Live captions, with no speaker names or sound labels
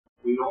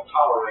don't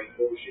tolerate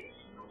bullshit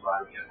from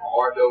nobody in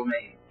our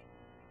domain.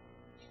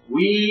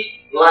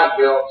 We, black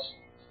belts,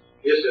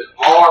 this is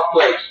our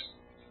place.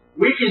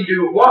 We can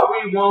do what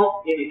we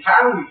want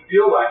anytime we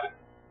feel like it.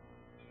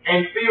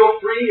 And feel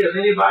free as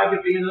anybody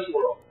could be in this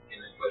world. In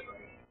this place right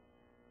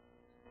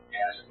here.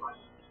 As a life.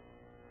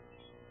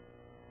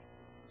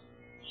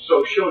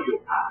 So show your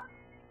power.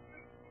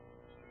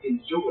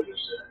 Enjoy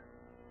yourself.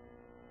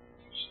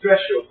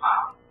 Stress your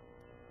power.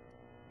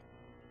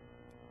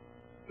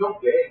 Don't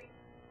beg.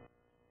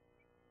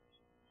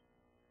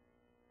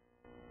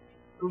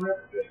 Don't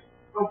ever beg.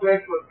 Don't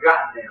beg for a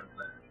goddamn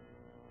thing.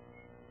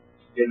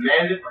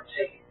 Demand it or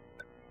take it.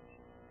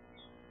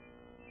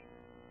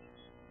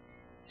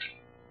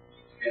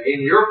 And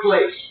in your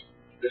place,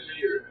 this is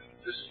your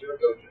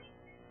go-to.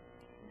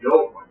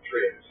 No one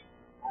treads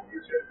on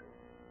your territory.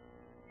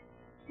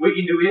 We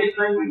can do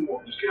anything we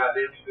want. Just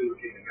goddamn school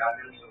king and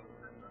goddamn soul.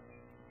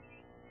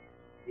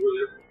 We're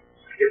liberal.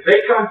 If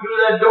they come through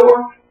that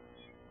door,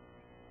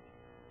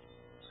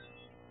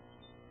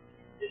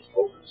 it's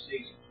open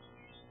season.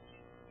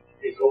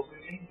 It's open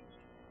game.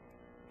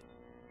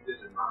 This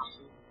is my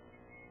school.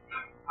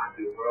 I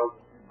do what I want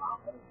in my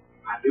home.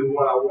 I do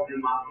what I want in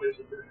my place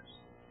of business.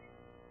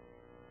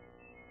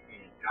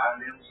 And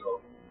goddamn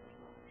soul.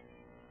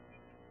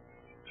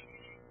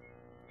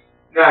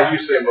 Now you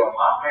say, well,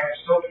 my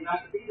parents told me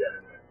not to be that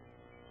in there.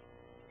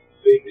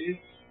 Big deal.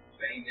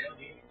 They ain't down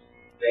here.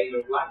 They ain't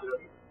no black of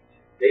it.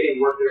 They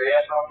didn't work their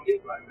ass off to get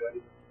black of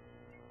it.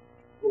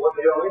 Well, what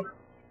the hell they know?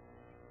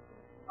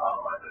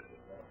 Oh, I didn't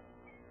know.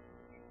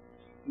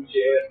 You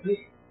should ask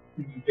me.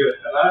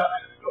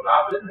 Because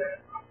I've been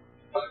there.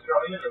 Ones that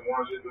come in are the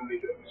ones that are going to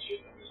be doing this shit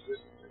I'm just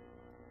listening to.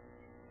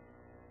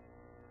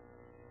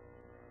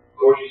 Of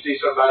course, you see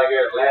somebody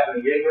here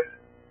laughing and giggling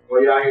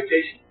while you're out here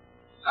teaching.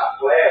 I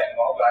flash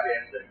them all back there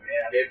and say,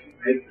 man, I have you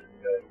make this.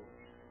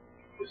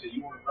 They say,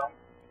 you want to fight?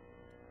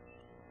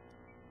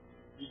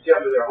 You tell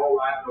me their whole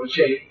life no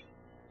change.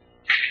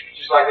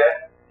 Just like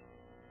that.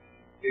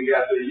 You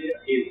got to say,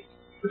 yeah, hit it.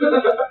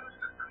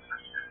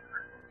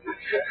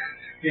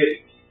 Hit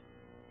it.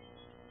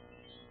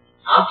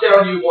 I'm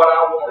telling you what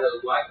I want as a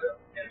black belt.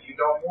 And if you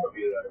don't want to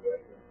be that way,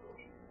 then of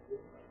course you can do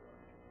it that way.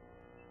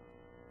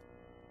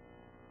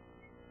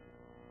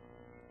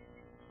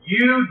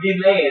 You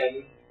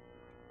demand.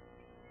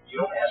 You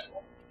don't ask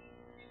for it.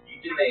 You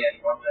demand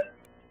one thing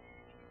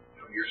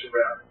from your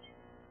surroundings.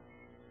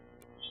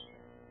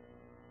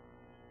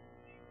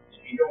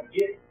 If you don't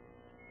get it,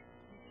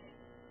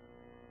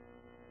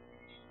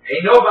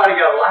 ain't nobody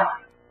got to like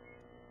you.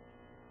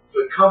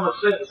 But common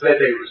sense said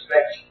they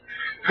respect you.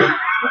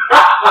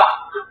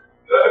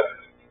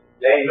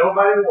 There ain't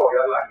nobody in the world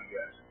got to like you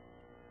guys.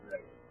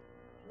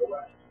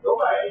 Nobody.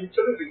 Nobody. Ain't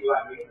too many people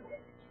like me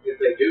anyway. If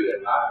they do, they're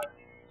liars.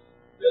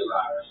 They're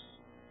liars.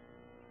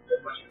 That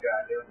much of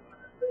goddamn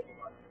lies.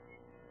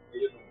 They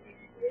just don't think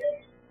you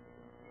can.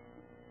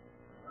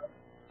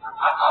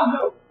 I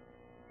know.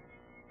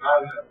 I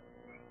know.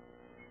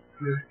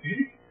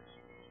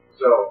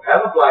 So,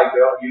 as a black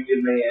belt, you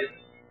demand,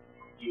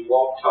 you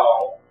walk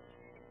tall,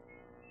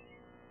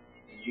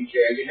 and you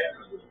carry your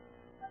hammers with you.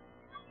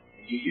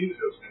 And you use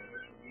those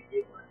hammers when you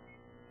feel like it.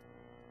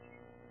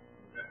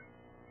 Okay?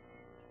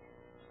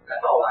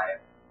 That's all I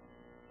have.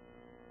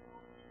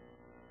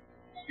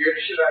 Scared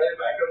the shit out of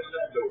anybody comes to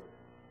that door.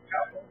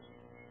 Cowboys.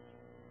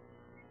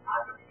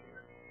 I don't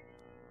care.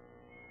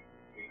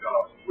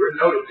 Because we're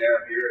noted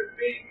down here as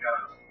being kind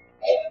of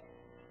off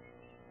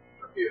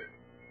up here.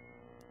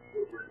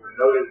 We're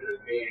noted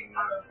as being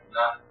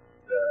not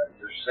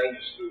your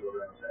sanest school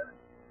around town.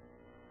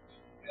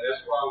 And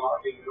that's why a lot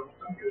of people don't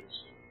come here to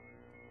school.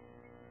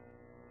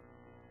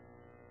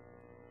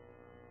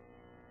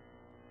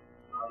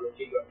 I will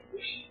keep up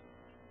with this.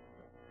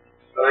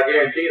 But I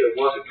guarantee you the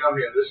ones that come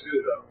here to this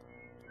school, though,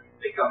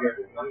 they come here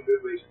for one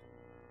good reason.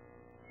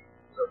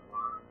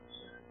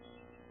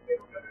 They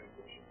don't have any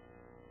bullshit.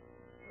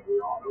 And we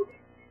all know that.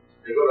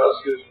 They go to other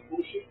schools for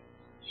bullshit.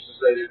 Just to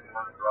say they're going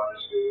to across the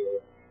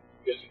school,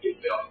 just to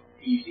get dealt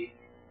easy.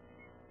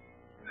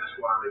 And that's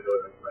why they go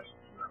to other places.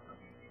 Not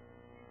coming here.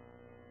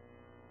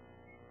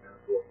 And of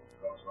course,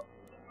 because some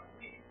people don't like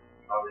me.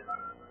 Probably not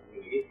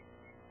really easy.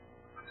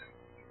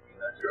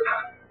 And that's their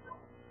life.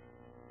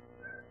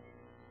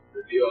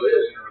 The deal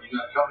is, you're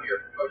not coming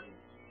here because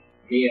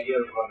me and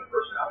him are the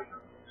personality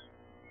companies.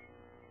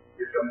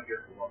 You're coming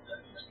here for one thing,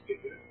 just to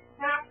get good.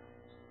 And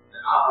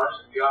I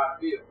honestly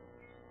God feel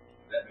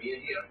that me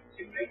and him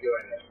can make your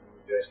ass one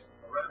of the best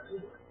around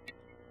anyway.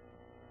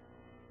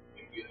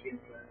 If you get him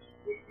class,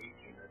 we can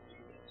do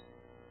this.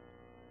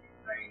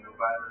 There ain't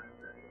nobody around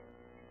that.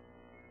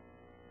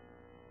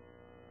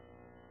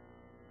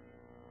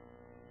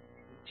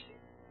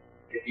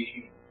 If he's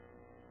human.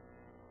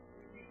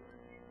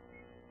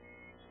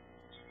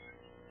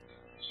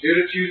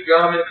 Students use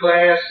gum in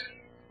class.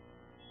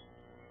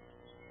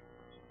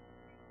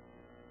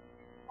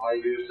 All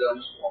you do is tell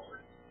them to swallow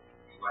it.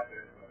 Like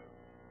that.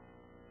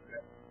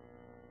 Okay.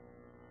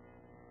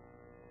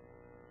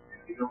 And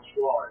if you don't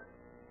swallow it,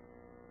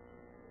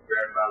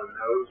 grab it by the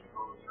nose and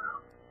hold it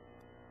down.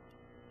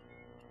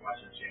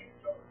 watching the change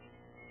colors.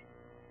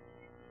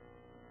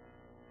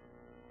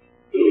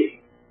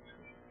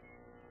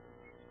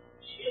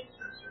 Shit,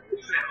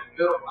 this sounds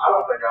good. I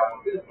don't think I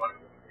want to be a black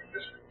belt in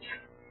this one.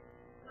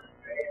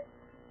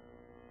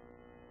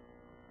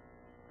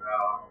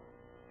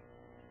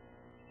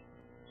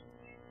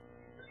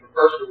 If the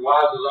person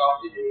wises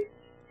off to you,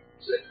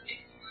 say,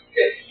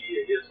 okay,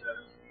 yes,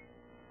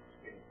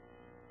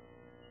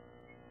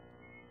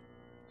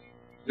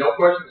 no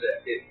questions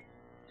asked.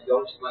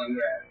 Don't explain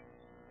your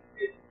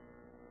attitude.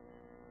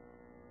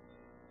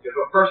 If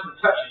a person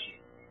touches you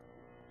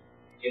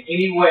in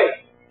any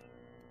way,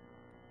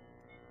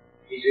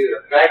 he's either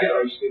a faggot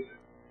or he's stupid.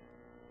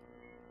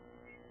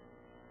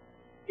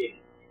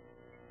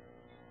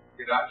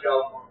 You're not in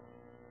California.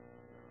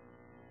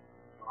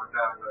 The only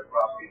time where the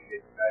prosecutor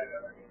gets a faggot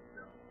out of him,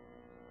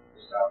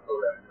 just I'll throw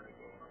that in there.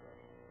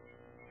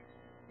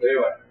 But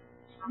anyway,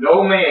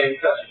 no man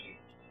touches you.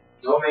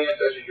 No man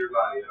touches your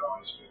body at all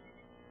in the spirit.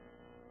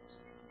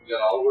 You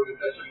got all the word to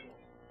touch you.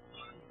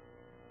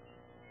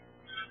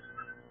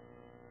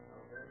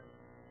 Okay.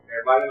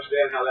 Everybody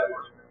understand how that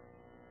works now?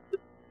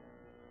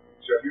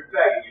 So if you're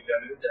faggot, you tell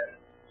me today.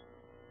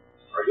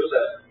 Or you'll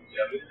let me, you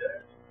tell me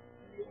today.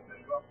 And you won't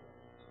make a problem.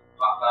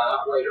 If I find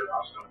out later,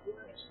 I'll stump your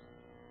ass.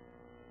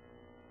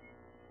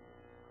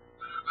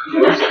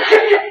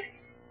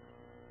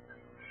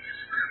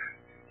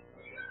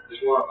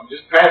 I'm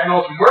just passing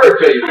on some word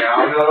to you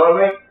now, you know what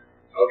I mean?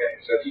 Okay,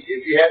 so if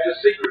you have this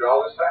secret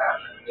all this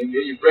time, and then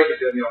you break it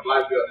to me on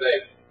Blythe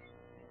Day,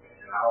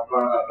 and I'll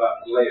find out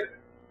about it later,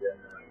 then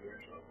you're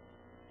in trouble.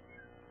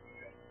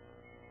 Okay.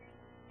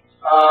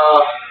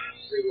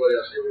 Let's see what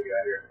else here we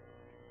got here.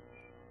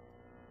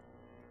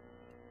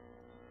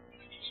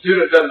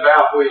 Student doesn't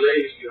bow before he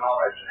leaves, you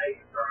holler at him,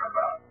 hey, turn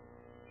about.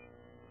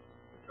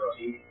 Because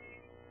he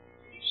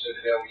said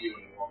the hell with you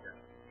when you walk out.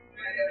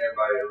 And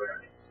everybody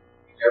around him.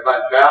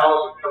 Everybody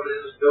bows coming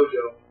into this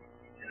dojo,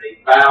 and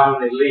they bow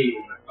when they leave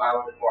on their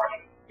final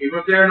departure. Even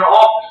if they're in the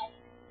office,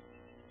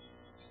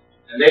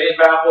 and they didn't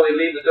bow before they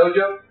leave the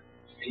dojo,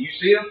 and you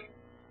see them,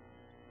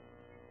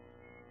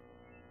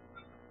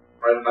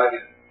 bring them back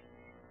in.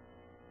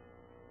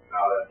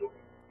 Bow that door.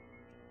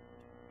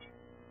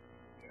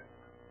 Okay.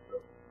 So,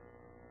 of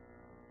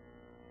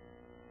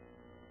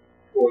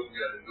course, you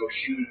got to go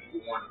shoot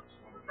for one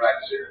on the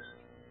practice areas.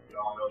 You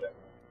all know that.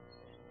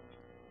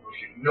 Go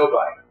shoot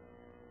nobody.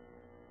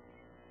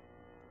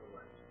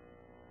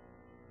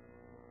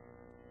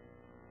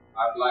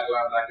 I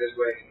like this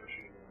way, and no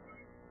shooting.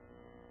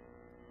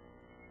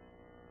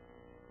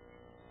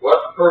 What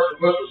if the person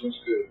whistles in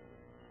school?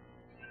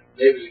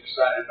 They was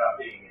excited about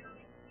being here.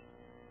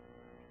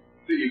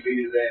 So you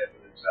beat his ass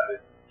and excited.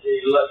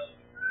 He looked.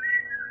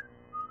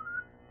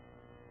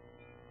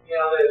 You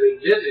know, they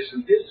did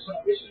some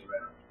issues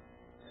around.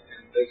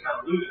 And they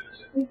kind of lose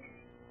it.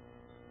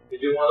 They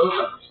do one of those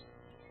things.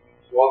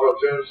 Walk up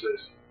to him and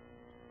says,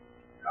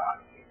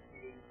 God,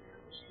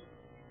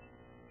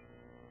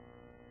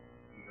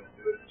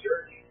 do it in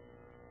church.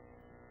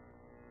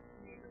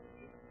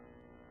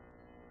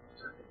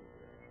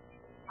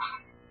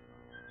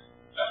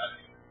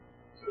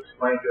 So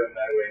explain to him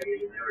that way, and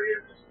he'll never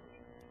hear this.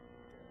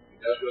 If he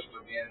does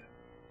whistle again,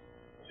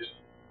 just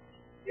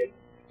get.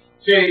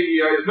 See,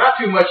 you know, there's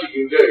not too much you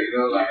can do. You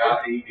know, like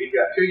he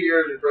got 2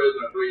 years in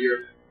prison or 3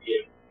 years.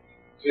 Get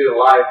see the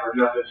life or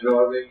nothing. You know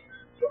what I mean?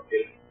 So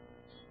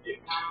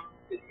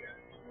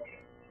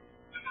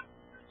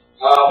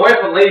what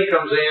if a lady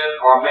comes in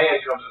or a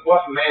man comes in?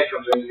 What if a man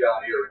comes in and he's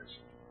got earrings?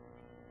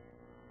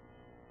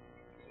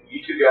 You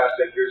two guys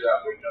take yours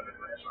out before you come to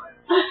class, right?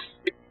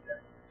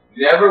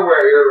 Never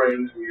wear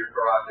earrings with your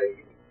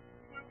karate.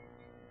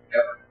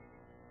 Ever.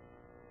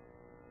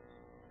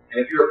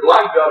 And if you're a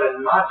black belt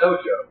in my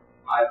dojo,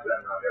 I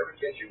better not ever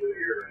catch you with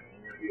an earring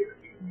in your ear,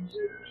 even these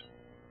ears.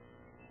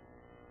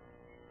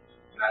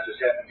 And I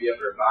just happen to be up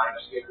there buying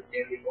a stick of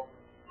candy for me.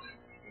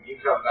 When you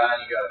come by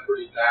and you got a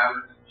pretty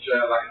diamond,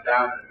 shine like a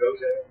diamond in a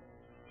goat's head,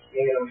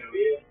 hanging on your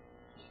ear,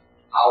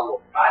 I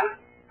will bite it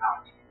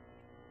out.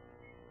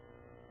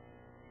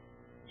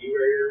 You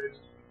wear earrings?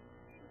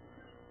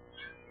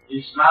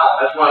 You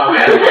smile, that's why I'm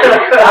asking.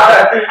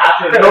 I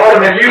said,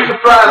 Lord, have you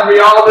surprised me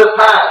all this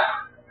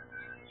time?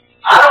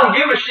 I don't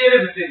give a shit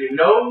if it's in your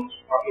nose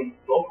or in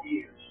both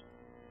ears.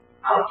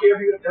 I don't care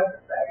if you're a double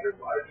faggot or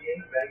what, if you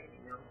ain't a faggot,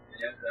 you know,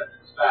 and that's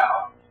the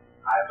style.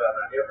 I bet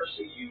I never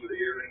see you with an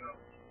earring on.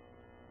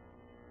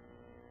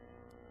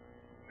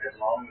 As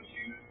long as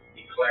you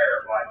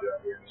declare a black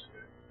belt here in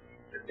school.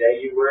 The day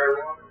you wear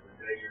one, or the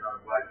day you're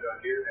not a black belt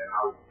here, then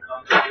I will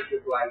come to get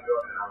your black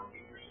belt and I will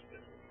get your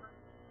certificate.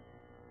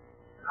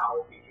 And I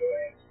will beat your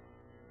ass.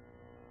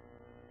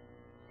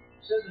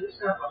 It says this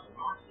sounds like a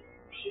monster.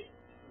 Shit.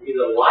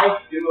 Either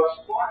life do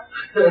us part.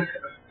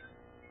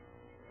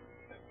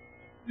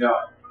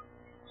 No.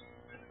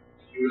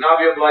 You will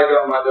not be a black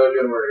belt in my dojo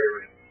and wear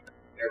earrings.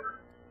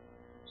 Never.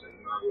 So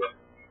you might as well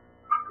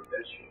put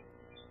that shit.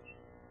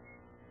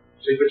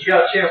 See, but you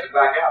got a chance to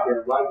back out being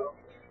a black belt.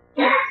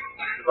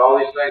 With all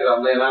these things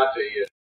I'm laying out to you,